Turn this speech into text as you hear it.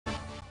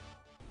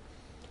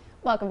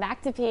Welcome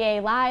back to PA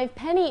Live.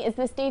 Pennie is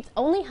the state's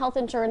only health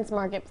insurance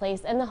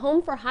marketplace and the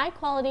home for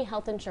high-quality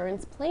health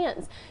insurance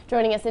plans.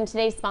 Joining us in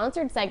today's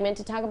sponsored segment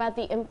to talk about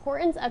the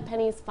importance of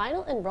Pennie's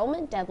final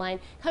enrollment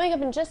deadline coming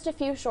up in just a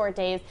few short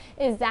days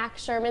is Zach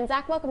Sherman.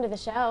 Zach, welcome to the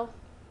show.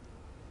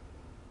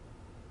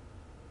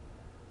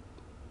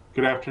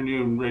 Good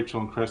afternoon,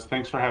 Rachel and Chris.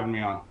 Thanks for having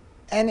me on.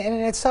 And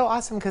it's so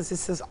awesome because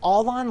this is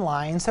all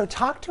online. So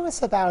talk to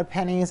us about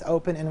Pennie's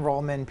open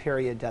enrollment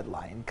period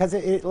deadline. Because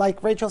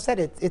like Rachel said,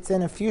 it's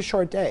in a few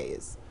short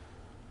days.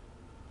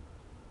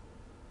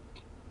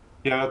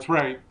 Yeah, that's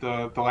right.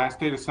 The last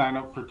day to sign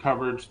up for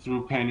coverage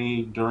through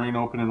Pennie during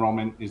open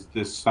enrollment is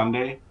this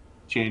Sunday,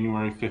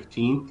 January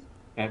 15th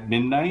at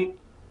midnight.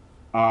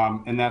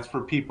 And that's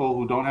for people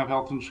who don't have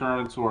health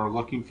insurance or are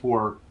looking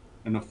for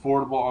an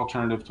affordable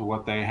alternative to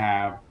what they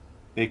have.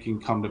 They can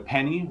come to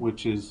Pennie,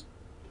 which is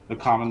the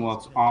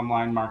Commonwealth's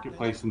online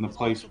marketplace and the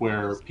place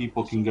where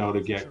people can go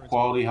to get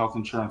quality health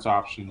insurance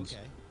options,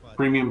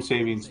 premium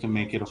savings to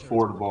make it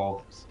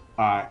affordable,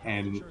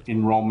 and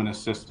enrollment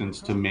assistance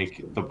to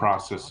make the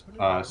process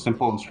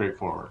simple and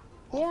straightforward.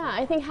 Yeah,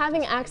 I think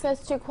having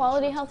access to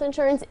quality health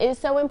insurance is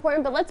so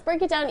important, but let's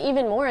break it down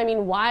even more. I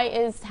mean, why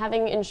is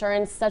having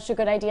insurance such a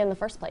good idea in the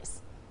first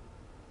place?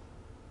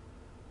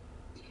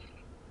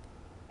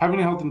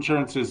 Having health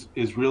insurance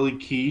is really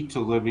key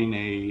to living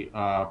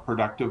a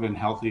productive and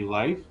healthy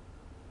life.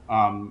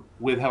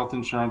 With health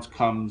insurance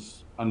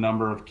comes a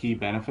number of key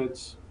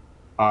benefits.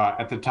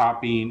 At the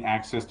top being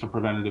access to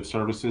preventative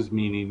services,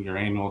 meaning your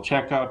annual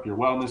checkup, your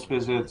wellness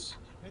visits,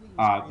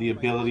 the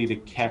ability to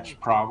catch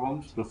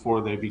problems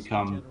before they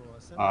become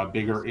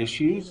bigger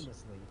issues.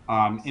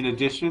 In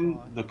addition,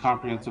 the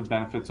comprehensive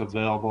benefits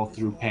available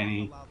through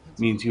Pennie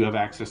means you have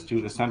access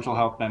to essential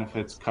health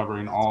benefits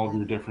covering all of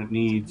your different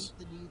needs,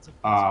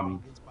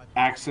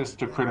 access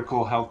to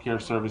critical healthcare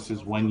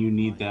services when you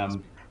need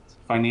them,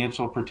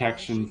 financial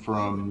protection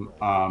from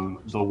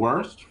the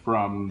worst,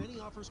 from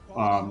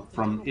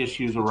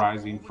issues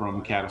arising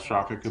from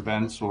catastrophic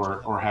events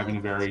or having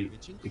a very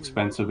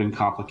expensive and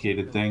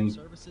complicated thing.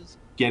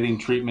 Getting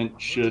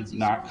treatment should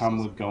not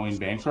come with going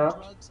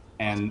bankrupt,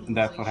 and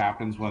that's what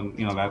happens when,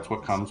 that's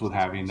what comes with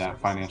having that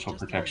financial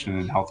protection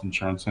and health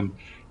insurance. And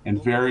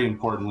very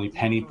importantly,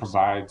 Pennie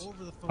provides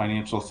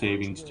financial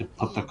savings to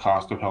put the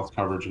cost of health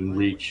coverage in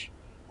reach.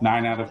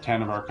 9 out of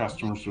 10 of our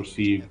customers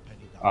receive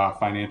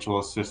financial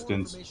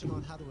assistance.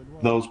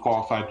 Those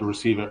qualified to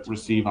receive it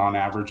receive on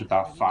average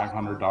about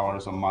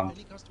 $500 a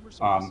month,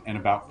 and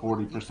about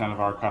 40%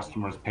 of our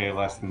customers pay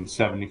less than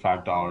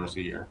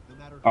 $75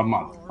 a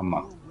month.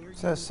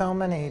 So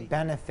many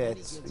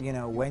benefits,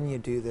 when you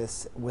do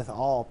this with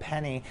all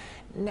Pennie.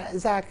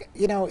 Zach,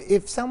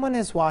 if someone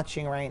is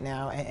watching right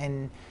now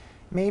and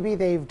maybe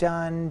they've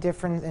done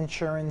different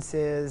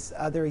insurances,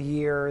 other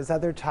years,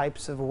 other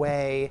types of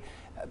way,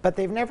 but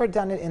they've never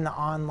done it in the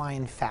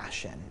online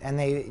fashion, and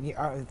they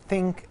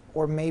think,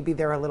 or maybe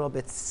they're a little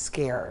bit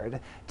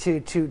scared to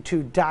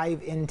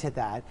dive into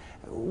that.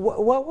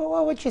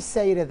 What would you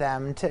say to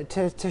them to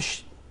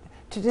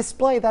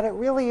display that it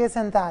really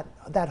isn't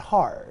that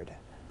hard?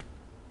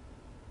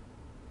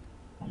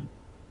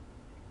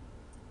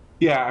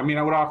 Yeah, I mean,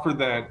 I would offer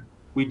that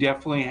we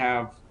definitely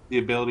have the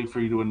ability for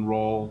you to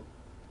enroll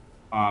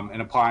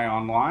and apply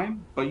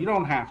online, but you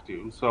don't have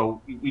to.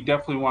 So we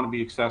definitely want to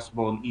be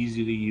accessible and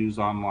easy to use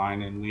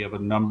online, and we have a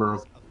number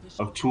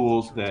of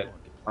tools that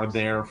are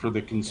there for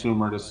the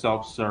consumer to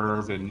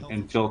self-serve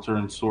and filter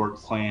and sort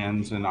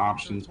plans and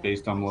options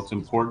based on what's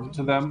important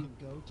to them.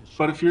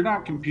 But if you're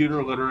not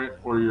computer literate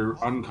or you're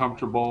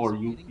uncomfortable or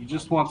you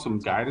just want some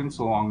guidance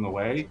along the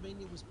way,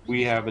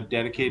 we have a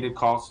dedicated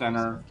call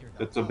center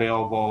that's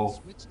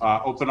available,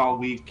 open all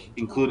week,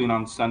 including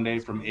on Sunday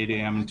from 8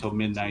 a.m. until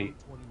midnight.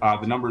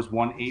 The number is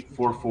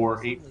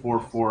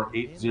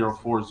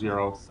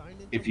 1-844-844-8040.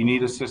 If you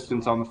need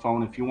assistance on the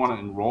phone, if you want to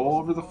enroll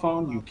over the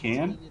phone, you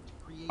can.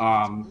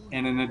 And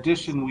in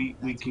addition,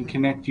 we can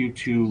connect you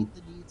to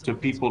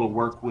people to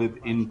work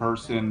with in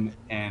person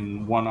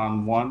and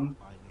one-on-one.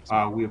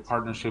 We have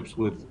partnerships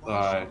with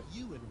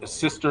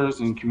sisters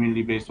and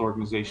community-based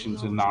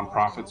organizations and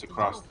nonprofits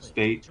across the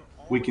state.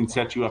 We can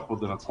set you up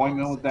with an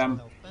appointment with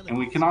them, and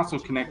we can also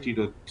connect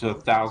you to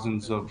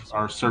thousands of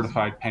our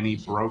certified Pennie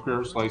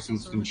brokers,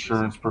 licensed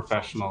insurance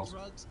professionals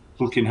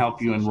who can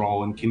help you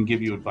enroll and can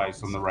give you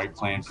advice on the right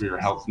plan for your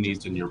health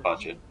needs and your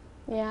budget.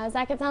 Yeah,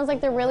 Zach, it sounds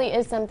like there really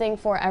is something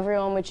for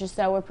everyone, which is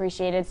so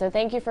appreciated. So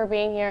thank you for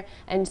being here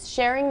and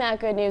sharing that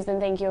good news.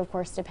 And thank you, of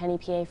course, to Pennie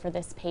PA for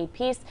this paid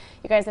piece.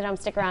 You guys at home,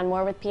 stick around.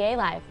 More with PA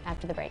Live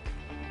after the break.